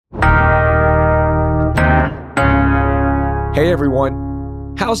Hey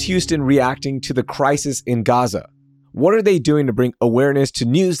everyone, how's Houston reacting to the crisis in Gaza? What are they doing to bring awareness to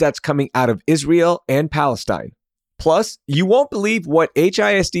news that's coming out of Israel and Palestine? Plus, you won't believe what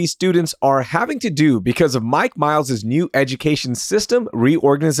HISD students are having to do because of Mike Miles' new education system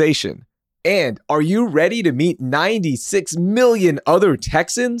reorganization. And are you ready to meet 96 million other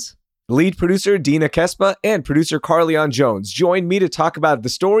Texans? Lead producer Dina Kespa and producer Carleon Jones join me to talk about the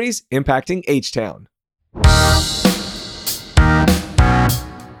stories impacting H-Town.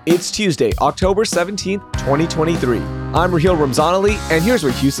 It's Tuesday, October 17th, 2023. I'm Raheel Ramzanali, and here's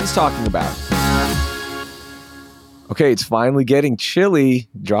what Houston's talking about. Okay, it's finally getting chilly,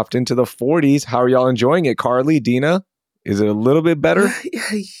 dropped into the 40s. How are y'all enjoying it, Carly, Dina? Is it a little bit better?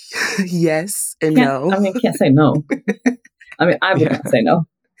 Yes and no. Can't say no. I would not say no.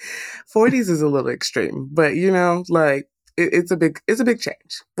 40s is a little extreme, but it's a big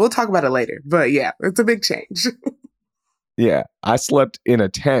change. We'll talk about it later, but yeah, it's a big change. Yeah, I slept in a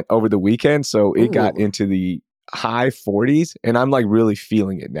tent over the weekend, so it got into the high 40s, and I'm like really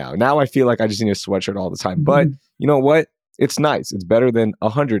feeling it now. Now I feel like I just need a sweatshirt all the time, but you know what? It's nice. It's better than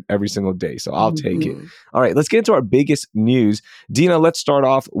 100 every single day, so I'll take it. All right, let's get into our biggest news. Dina, let's start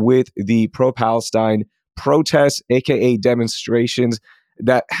off with the Pro-Palestine protests, aka demonstrations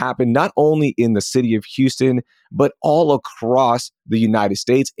that happened not only in the city of Houston, but all across the United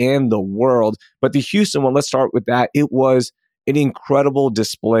States and the world. But the Houston one, let's start with that. It was an incredible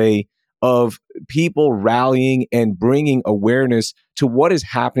display of people rallying and bringing awareness to what is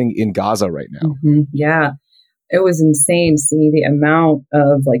happening in Gaza right now. Yeah, it was insane seeing the amount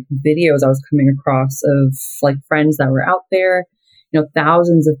of videos I was coming across of friends that were out there.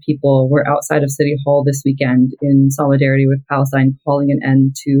 Thousands of people were outside of City Hall this weekend in solidarity with Palestine, calling an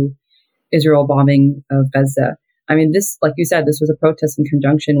end to Israel bombing of Gaza. I mean, this, like you said, this was a protest in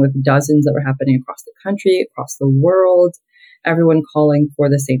conjunction with dozens that were happening across the country, across the world, everyone calling for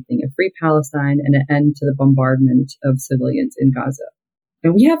the same thing, a free Palestine and an end to the bombardment of civilians in Gaza.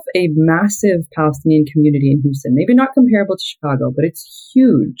 And we have a massive Palestinian community in Houston, maybe not comparable to Chicago, but it's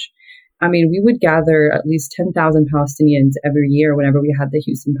huge. I mean, we would gather at least 10,000 Palestinians every year whenever we had the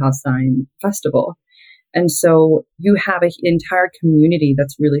Houston Palestine Festival. And so you have an entire community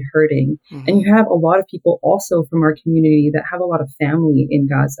that's really hurting. And you have a lot of people also from our community that have a lot of family in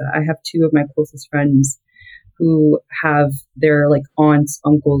Gaza. I have two of my closest friends who have their aunts,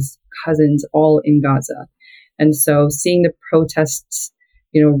 uncles, cousins all in Gaza. And so seeing the protests,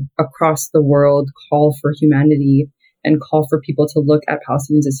 across the world call for humanity and call for people to look at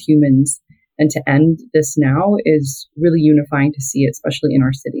Palestinians as humans and to end this now is really unifying to see it, especially in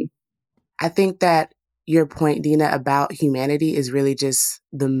our city. I think that your point, Dina, about humanity is really just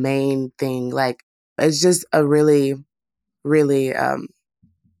the main thing. It's just a really, really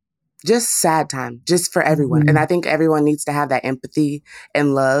just sad time just for everyone. And I think everyone needs to have that empathy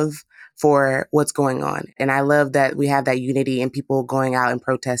and love for what's going on. And I love that we have that unity and people going out and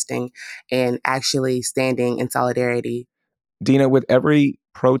protesting and actually standing in solidarity. Dina, with every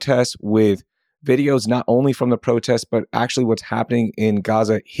protest, with videos not only from the protest, but actually what's happening in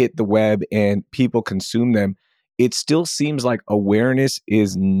Gaza hit the web and people consume them, it still seems like awareness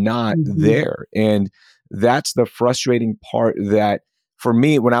is not there. And that's the frustrating part that for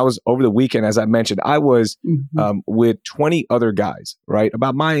me, when I was over the weekend, as I mentioned, I was with 20 other guys, right?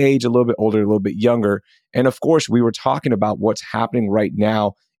 About my age, a little bit older, a little bit younger. And of course, we were talking about what's happening right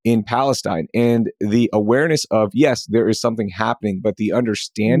now in Palestine and the awareness of, yes, there is something happening, but the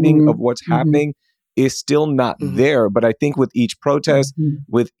understanding of what's happening is still not there. But I think with each protest,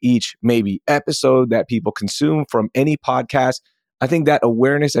 with each maybe episode that people consume from any podcast, I think that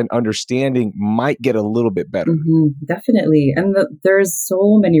awareness and understanding might get a little bit better. Definitely. And there's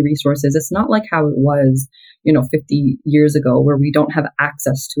so many resources. It's not like how it was, 50 years ago where we don't have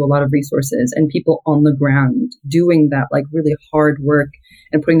access to a lot of resources and people on the ground doing that really hard work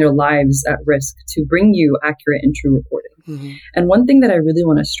and putting their lives at risk to bring you accurate and true reporting. And one thing that I really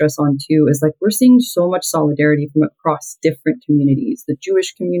want to stress on too is we're seeing so much solidarity from across different communities. The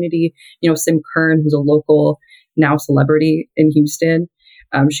Jewish community, Sim Kern, who's a local now celebrity in Houston.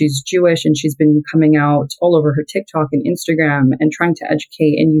 She's Jewish and she's been coming out all over her TikTok and Instagram and trying to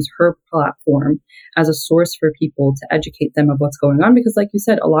educate and use her platform as a source for people to educate them of what's going on. Because like you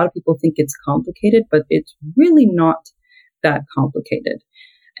said, a lot of people think it's complicated, but it's really not that complicated.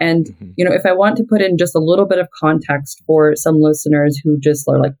 And, if I want to put in just a little bit of context for some listeners who just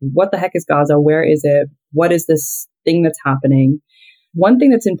are like, what the heck is Gaza? Where is it? What is this thing that's happening? One thing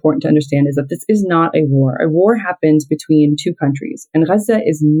that's important to understand is that this is not a war. A war happens between two countries, and Gaza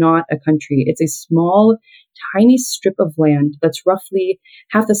is not a country. It's a small, tiny strip of land that's roughly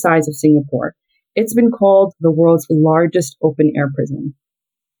half the size of Singapore. It's been called the world's largest open air prison.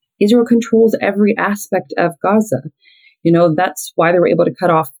 Israel controls every aspect of Gaza. That's why they were able to cut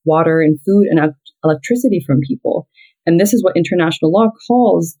off water and food and electricity from people. And this is what international law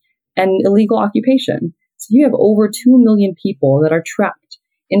calls an illegal occupation. So you have over 2 million people that are trapped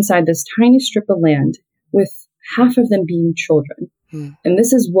inside this tiny strip of land, with half of them being children. And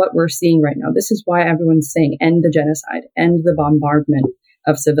this is what we're seeing right now. This is why everyone's saying end the genocide, end the bombardment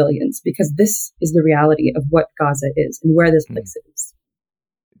of civilians, because this is the reality of what Gaza is and where this place is.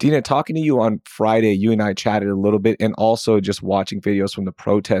 Dina, talking to you on Friday, you and I chatted a little bit, and also just watching videos from the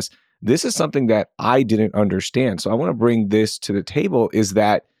protests. This is something that I didn't understand. So I want to bring this to the table, is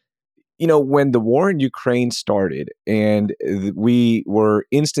that, when the war in Ukraine started and we were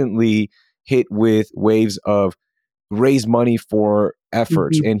instantly hit with waves of raise money for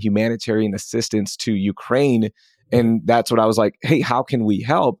efforts and humanitarian assistance to Ukraine. And that's what I was like, hey, how can we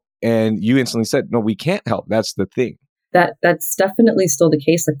help? And you instantly said, no, we can't help. That's the thing. That's definitely still the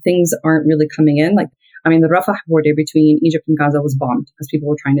case. Like, things aren't really coming in. The Rafah border between Egypt and Gaza was bombed as people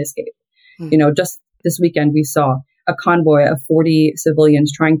were trying to escape. Just this weekend, we saw a convoy of 40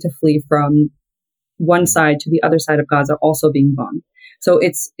 civilians trying to flee from one side to the other side of Gaza also being bombed. So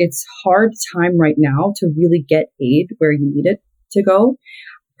it's hard time right now to really get aid where you need it to go.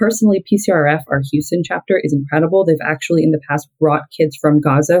 Personally, PCRF, our Houston chapter, is incredible. They've actually in the past brought kids from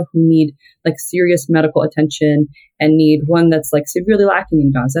Gaza who need serious medical attention and need one that's severely lacking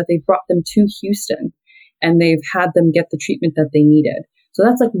in Gaza. They've brought them to Houston and they've had them get the treatment that they needed. So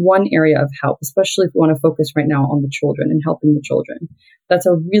that's one area of help, especially if we want to focus right now on the children and helping the children. That's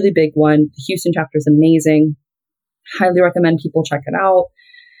a really big one. The Houston chapter is amazing. Highly recommend people check it out.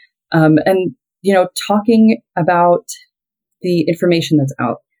 And talking about the information that's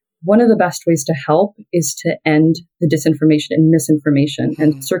out. One of the best ways to help is to end the disinformation and misinformation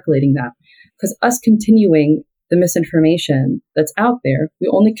and circulating that. Because us continuing the misinformation that's out there, we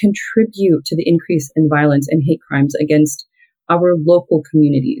only contribute to the increase in violence and hate crimes against our local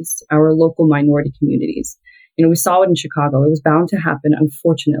communities, our local minority communities. We saw it in Chicago. It was bound to happen,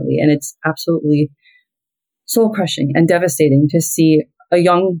 unfortunately. And it's absolutely soul crushing and devastating to see a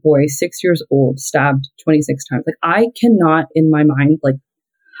young boy, 6 years old, stabbed 26 times. I cannot in my mind,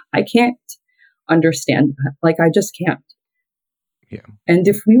 I can't understand that. I just can't. Yeah. And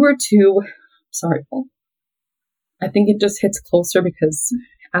if we were to, sorry, Paul, I think it just hits closer because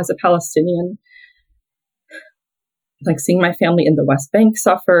as a Palestinian, seeing my family in the West Bank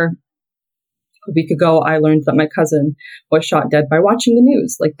suffer. A week ago, I learned that my cousin was shot dead by watching the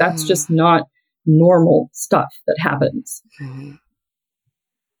news. That's just not normal stuff that happens.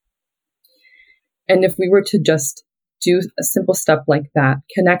 And if we were to just do a simple step like that,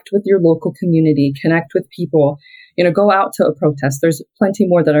 connect with your local community, connect with people, go out to a protest. There's plenty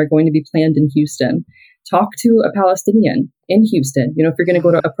more that are going to be planned in Houston. Talk to a Palestinian in Houston. If you're going to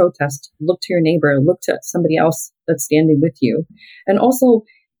go to a protest, look to your neighbor, look to somebody else that's standing with you. And also,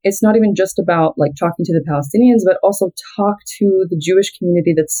 it's not even just about talking to the Palestinians, but also talk to the Jewish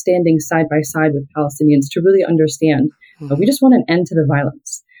community that's standing side by side with Palestinians to really understand that we just want an end to the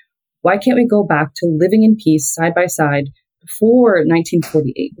violence. Why can't we go back to living in peace side by side before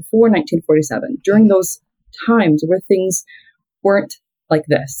 1948, before 1947, during those times where things weren't like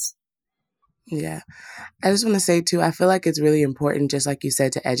this? Yeah. I just want to say too, I feel like it's really important, just like you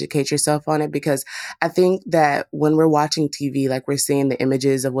said, to educate yourself on it, because I think that when we're watching TV, we're seeing the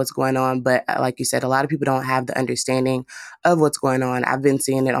images of what's going on. But like you said, a lot of people don't have the understanding of what's going on. I've been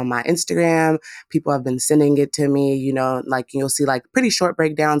seeing it on my Instagram. People have been sending it to me, you'll see pretty short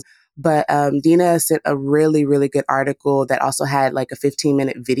breakdowns. But Dina sent a really, really good article that also had a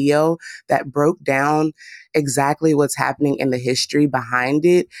 15-minute video that broke down exactly what's happening in the history behind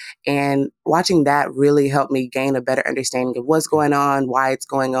it. And watching that really helped me gain a better understanding of what's going on, why it's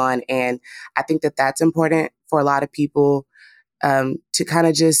going on. And I think that that's important for a lot of people to kind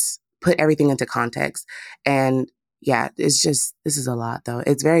of just put everything into context. And yeah, this is a lot though.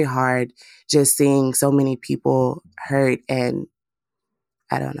 It's very hard just seeing so many people hurt, and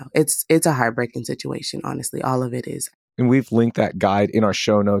I don't know. It's a heartbreaking situation, honestly. All of it is. And we've linked that guide in our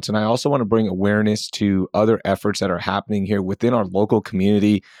show notes. And I also want to bring awareness to other efforts that are happening here within our local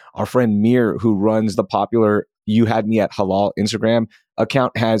community. Our friend Mir, who runs the popular You Had Me at Halal Instagram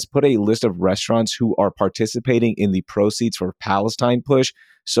account, has put a list of restaurants who are participating in the Proceeds for Palestine push.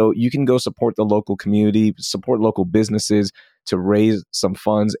 So you can go support the local community, support local businesses to raise some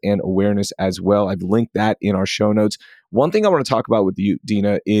funds and awareness as well. I've linked that in our show notes. One thing I want to talk about with you,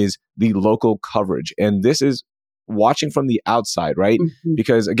 Dina, is the local coverage. And this is watching from the outside, right?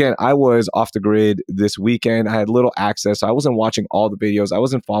 Because again, I was off the grid this weekend. I had little access. I wasn't watching all the videos. I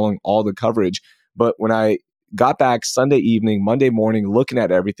wasn't following all the coverage. But when I got back Sunday evening, Monday morning, looking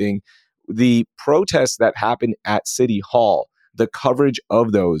at everything, the protests that happened at City Hall, the coverage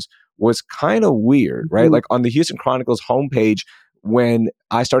of those was kind of weird, right? Mhm. Like on the Houston Chronicles homepage, when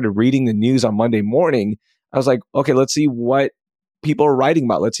I started reading the news on Monday morning, I was like, okay, let's see what people are writing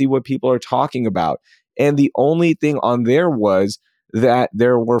about. Let's see what people are talking about. And the only thing on there was that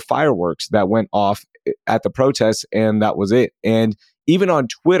there were fireworks that went off at the protests, and that was it. And even on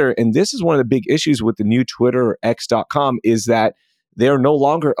Twitter, and this is one of the big issues with the new Twitter or X.com, is that they're no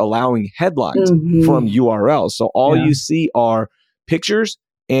longer allowing headlines from URLs. So all you see are pictures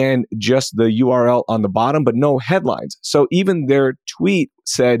and just the URL on the bottom, but no headlines. So even their tweet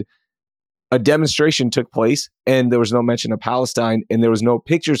said a demonstration took place and there was no mention of Palestine and there was no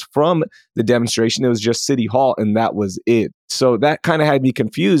pictures from the demonstration. It was just City Hall and that was it. So that kind of had me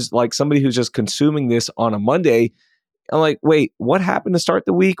confused, like somebody who's just consuming this on a Monday. I'm like, wait, what happened to start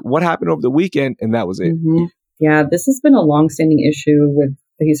the week? What happened over the weekend? And that was it. Mm-hmm. Yeah, this has been a longstanding issue with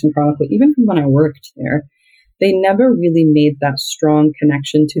the Houston Chronicle, even from when I worked there. They never really made that strong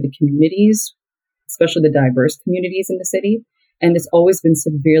connection to the communities, especially the diverse communities in the city. And it's always been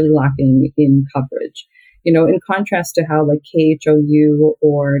severely lacking in coverage. You know, in contrast to how like KHOU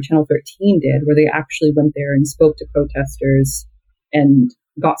or Channel 13 did, where they actually went there and spoke to protesters and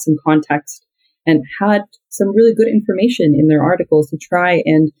got some context and had some really good information in their articles to try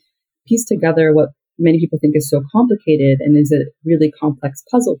and piece together what many people think is so complicated and is a really complex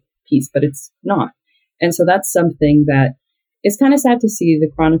puzzle piece, but it's not. And so that's something that is kind of sad to see the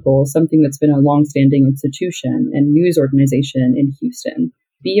Chronicle, something that's been a longstanding institution and news organization in Houston,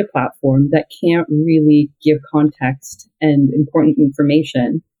 be a platform that can't really give context and important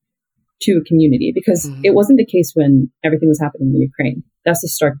information to a community, because it wasn't the case when everything was happening in Ukraine. That's the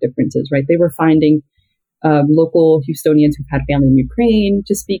stark differences, right? They were finding local Houstonians who've had family in Ukraine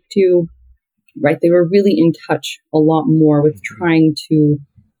to speak to, right? They were really in touch a lot more with trying to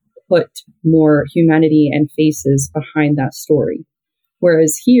put more humanity and faces behind that story.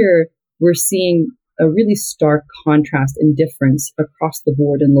 Whereas here, we're seeing a really stark contrast and difference across the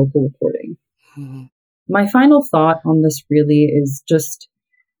board in local reporting. Mm-hmm. My final thought on this really is just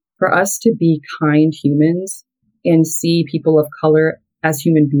for us to be kind humans and see people of color as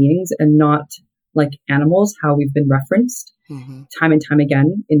human beings and not like animals, how we've been referenced time and time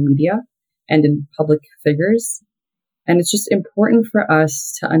again in media and in public figures. And it's just important for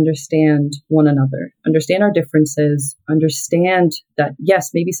us to understand one another, understand our differences, understand that,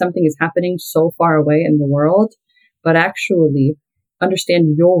 yes, maybe something is happening so far away in the world, but actually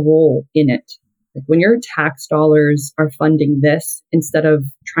understand your role in it. Like when your tax dollars are funding this, instead of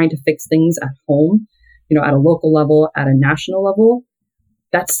trying to fix things at home, you know, at a local level, at a national level,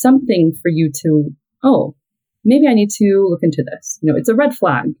 that's something for you to, oh, maybe I need to look into this. You know, it's a red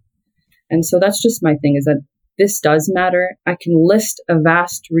flag. And so that's just my thing, is that this does matter. I can list a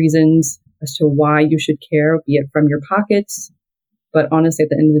vast reasons as to why you should care, be it from your pockets. But honestly, at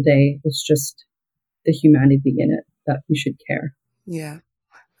the end of the day, it's just the humanity in it that you should care. Yeah.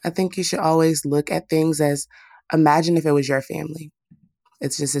 I think you should always look at things as, imagine if it was your family.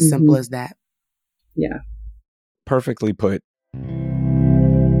 It's just as simple as that. Yeah. Perfectly put.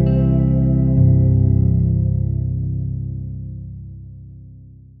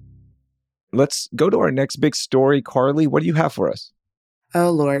 Let's go to our next big story. Carly, what do you have for us?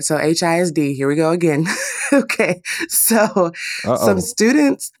 Oh, Lord. So HISD, here we go again. Okay. So some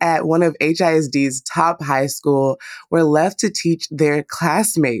students at one of HISD's top high school were left to teach their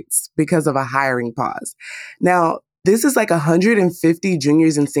classmates because of a hiring pause. Now, this is like 150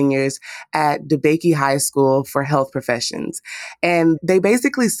 juniors and seniors at DeBakey High School for Health Professions. And they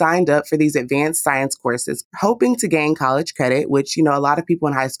basically signed up for these advanced science courses, hoping to gain college credit, which, you know, a lot of people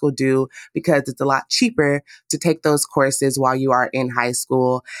in high school do because it's a lot cheaper to take those courses while you are in high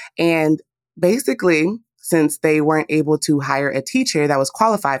school. And basically, since they weren't able to hire a teacher that was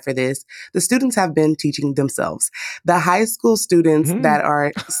qualified for this, the students have been teaching themselves. The high school students that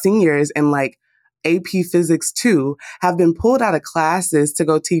are seniors in like AP Physics 2 have been pulled out of classes to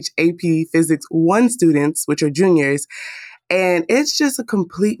go teach AP Physics 1 students, which are juniors. And it's just a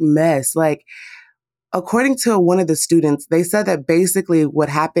complete mess. Like, according to one of the students, they said that basically what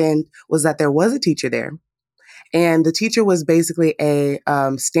happened was that there was a teacher there. And the teacher was basically a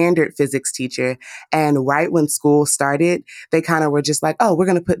standard physics teacher. And right when school started, they kind of were just like, oh, we're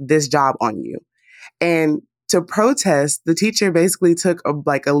going to put this job on you. And to protest, the teacher basically took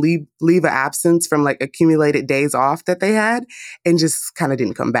a leave of absence from like accumulated days off that they had and just kind of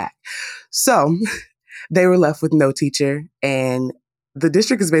didn't come back. So they were left with no teacher. And the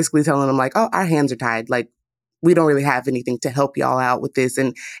district is basically telling them like, oh, our hands are tied. Like, we don't really have anything to help y'all out with this.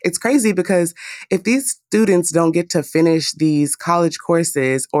 And it's crazy because if these students don't get to finish these college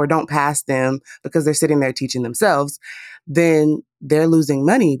courses or don't pass them because they're sitting there teaching themselves, then they're losing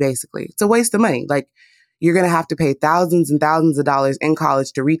money, basically. It's a waste of money. Like, you're going to have to pay thousands and thousands of dollars in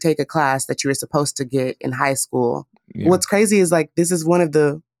college to retake a class that you were supposed to get in high school. Yeah. What's crazy is, like, this is one of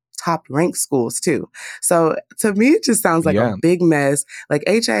the top ranked schools too. So to me, it just sounds like a big mess. Like,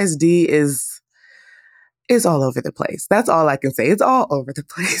 HISD is all over the place. That's all I can say. It's all over the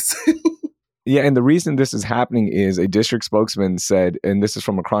place. Yeah, and the reason this is happening is a district spokesman said, and this is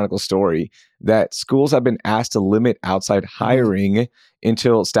from a Chronicle story, that schools have been asked to limit outside hiring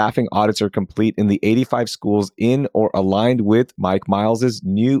until staffing audits are complete in the 85 schools in or aligned with Mike Miles's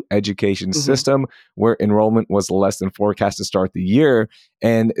new education system, where enrollment was less than forecast to start the year.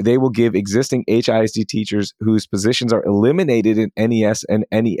 And they will give existing HISD teachers whose positions are eliminated in NES and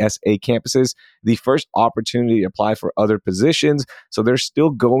NESA campuses the first opportunity to apply for other positions. So they're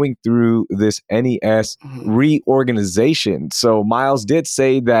still going through this NES reorganization. So Miles did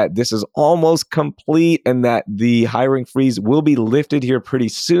say that this is almost complete and that the hiring freeze will be lifted here pretty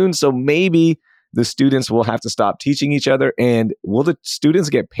soon. So maybe the students will have to stop teaching each other. And will the students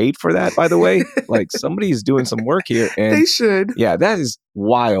get paid for that, by the way? Like, somebody is doing some work here. And they should. Yeah, that is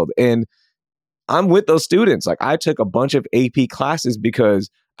wild. And I'm with those students. Like, I took a bunch of AP classes because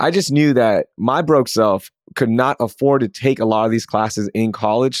I just knew that my broke self could not afford to take a lot of these classes in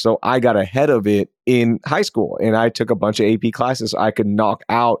college. So I got ahead of it in high school and I took a bunch of AP classes so I could knock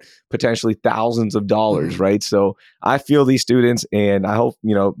out potentially thousands of dollars, right? So I feel these students, and I hope,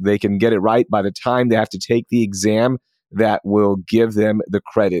 they can get it right by the time they have to take the exam that will give them the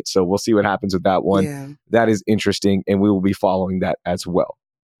credit. So we'll see what happens with that one. Yeah. That is interesting, and we will be following that as well.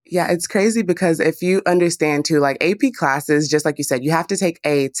 Yeah, it's crazy because if you understand too, like, AP classes, just like you said, you have to take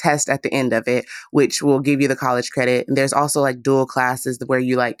a test at the end of it, which will give you the college credit. And there's also like dual classes where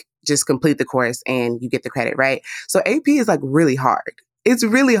you like just complete the course and you get the credit, right? So AP is like really hard. It's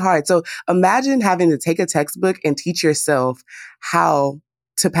really hard. So imagine having to take a textbook and teach yourself how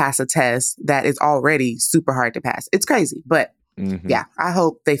to pass a test that is already super hard to pass. It's crazy. But yeah, I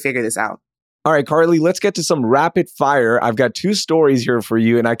hope they figure this out. All right, Carly, let's get to some rapid fire. I've got 2 stories here for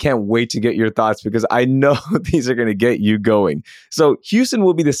you, and I can't wait to get your thoughts because I know these are going to get you going. So Houston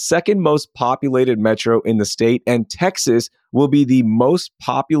will be the second most populated metro in the state, and Texas will be the most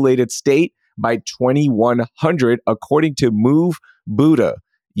populated state by 2100, according to Move Buddha.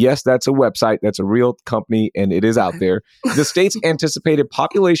 Yes, that's a website. That's a real company, and it is out there. The state's anticipated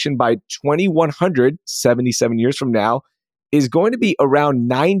population by 2100, 77 years from now, is going to be around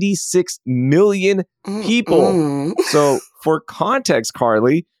 96 million people. So for context,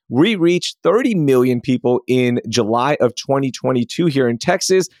 Carly, we reached 30 million people in July of 2022 here in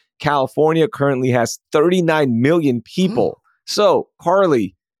Texas. California currently has 39 million people. So,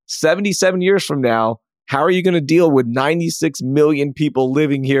 Carly, 77 years from now, how are you going to deal with 96 million people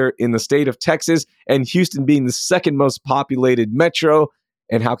living here in the state of Texas and Houston being the second most populated metro?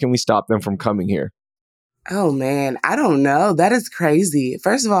 And how can we stop them from coming here? Oh, man, I don't know. That is crazy.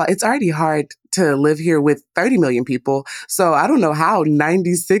 First of all, it's already hard to live here with 30 million people. So I don't know how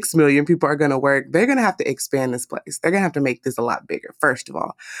 96 million people are going to work. They're going to have to expand this place. They're going to have to make this a lot bigger, first of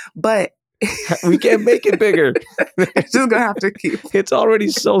all. But we can't make it bigger. They're just going to have to keep. It's already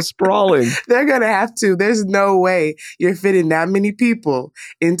so sprawling. They're going to have to. There's no way you're fitting that many people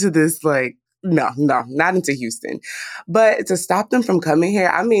into this, like, no, not into Houston. But to stop them from coming here,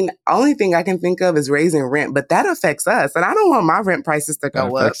 I mean, only thing I can think of is raising rent, but that affects us. And I don't want my rent prices to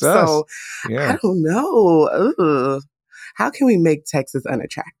go up. So I don't know. Ugh. How can we make Texas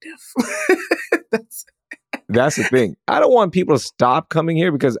unattractive? That's the thing. I don't want people to stop coming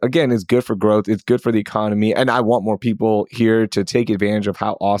here because, again, it's good for growth. It's good for the economy. And I want more people here to take advantage of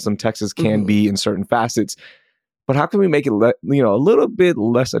how awesome Texas can be in certain facets. But how can we make it, a little bit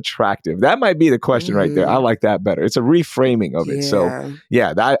less attractive? That might be the question right there. I like that better. It's a reframing of it. So,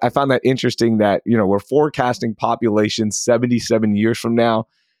 I found that interesting that, we're forecasting population 77 years from now.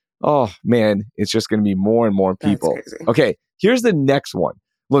 Oh, man, it's just going to be more and more people. Okay, here's the next one.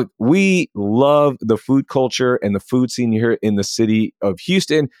 Look, we love the food culture and the food scene here in the city of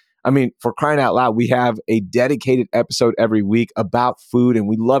Houston. I mean, for crying out loud, we have a dedicated episode every week about food, and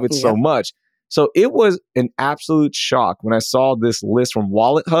we love it so much. So it was an absolute shock when I saw this list from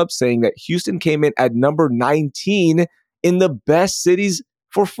Wallet Hub saying that Houston came in at number 19 in the best cities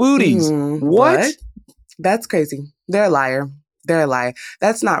for foodies. What? That's crazy. They're a liar. They're a lie.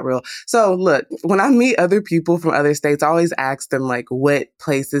 That's not real. So look, when I meet other people from other states, I always ask them like what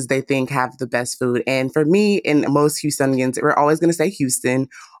places they think have the best food. And for me and most Houstonians, we're always going to say Houston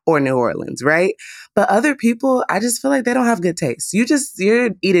or New Orleans, right? But other people, I just feel like they don't have good taste. You're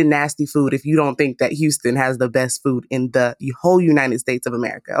eating nasty food if you don't think that Houston has the best food in the whole United States of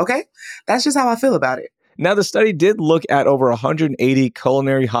America, okay? That's just how I feel about it. Now, the study did look at over 180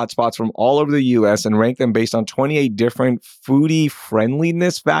 culinary hotspots from all over the U.S. and ranked them based on 28 different foodie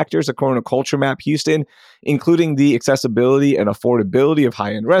friendliness factors according to Culture Map Houston, including the accessibility and affordability of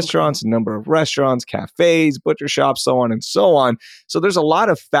high-end restaurants, number of restaurants, cafes, butcher shops, so on and so on. So there's a lot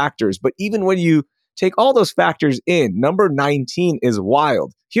of factors, but even when you take all those factors in, number 19 is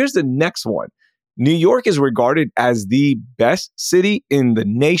wild. Here's the next one. New York is regarded as the best city in the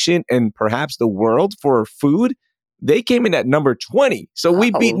nation and perhaps the world for food. They came in at number 20. So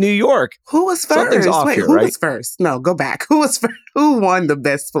we beat New York. Who was first? Something's off Wait, here, who right? was first? No, go back. Who was first? Who won the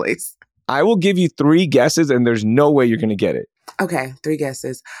best place? I will give you 3 guesses and there's no way you're going to get it. Okay, 3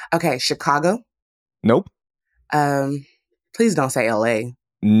 guesses. Okay, Chicago. Nope. Please don't say LA.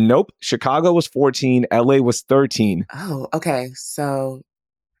 Nope. Chicago was 14. LA was 13. Oh, okay. So,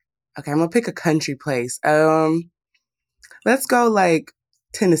 okay, I'm going to pick a country place. Let's go like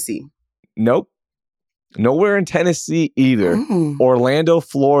Tennessee. Nope. Nowhere in Tennessee either. Orlando,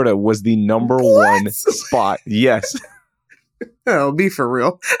 Florida was the number 1 spot. Yes. Oh, be for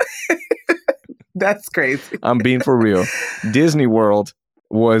real. That's crazy. I'm being for real. Disney World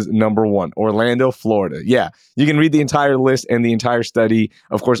was number 1. Orlando, Florida. Yeah. You can read the entire list and the entire study.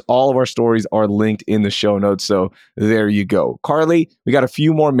 Of course, all of our stories are linked in the show notes. So there you go. Carly, we got a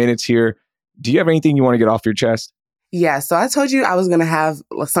few more minutes here. Do you have anything you want to get off your chest? Yeah, so I told you I was going to have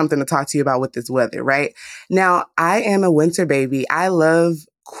something to talk to you about with this weather, right? Now, I am a winter baby. I love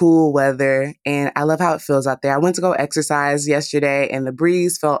cool weather and I love how it feels out there. I went to go exercise yesterday and the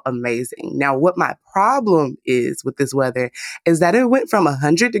breeze felt amazing. Now, what my problem is with this weather is that it went from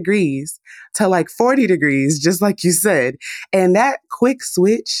 100 degrees to like 40 degrees, just like you said. And that quick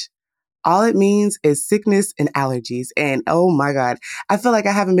switch, all it means is sickness and allergies. And oh my God, I feel like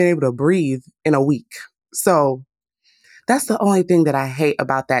I haven't been able to breathe in a week. So that's the only thing that I hate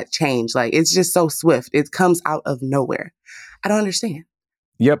about that change. Like, it's just so swift. It comes out of nowhere. I don't understand.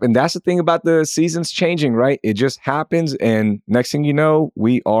 Yep. And that's the thing about the seasons changing, right? It just happens. And next thing you know,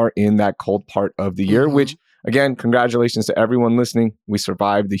 we are in that cold part of the year, which, again, congratulations to everyone listening. We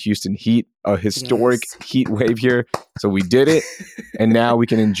survived the Houston heat, a historic heat wave here. So we did it. And now we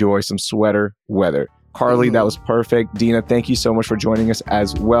can enjoy some sweater weather. Carly, that was perfect. Dina, thank you so much for joining us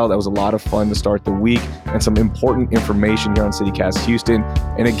as well. That was a lot of fun to start the week and some important information here on CityCast Houston.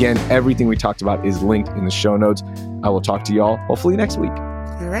 And again, everything we talked about is linked in the show notes. I will talk to y'all hopefully next week.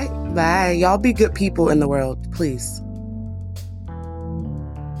 All right. Bye. Y'all be good people in the world, please.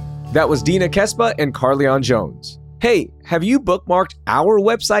 That was Dina Kespa and Carleon Jones. Hey, have you bookmarked our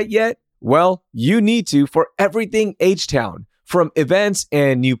website yet? Well, you need to for everything H-Town. From events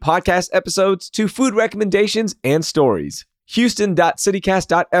and new podcast episodes to food recommendations and stories.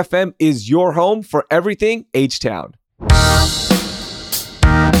 Houston.citycast.fm is your home for everything H-Town.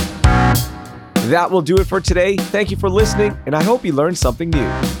 That will do it for today. Thank you for listening, and I hope you learned something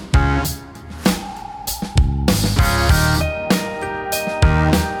new.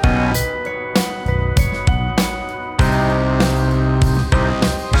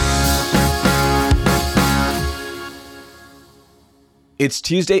 It's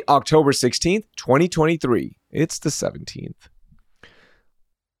Tuesday, October 16th, 2023. It's the 17th.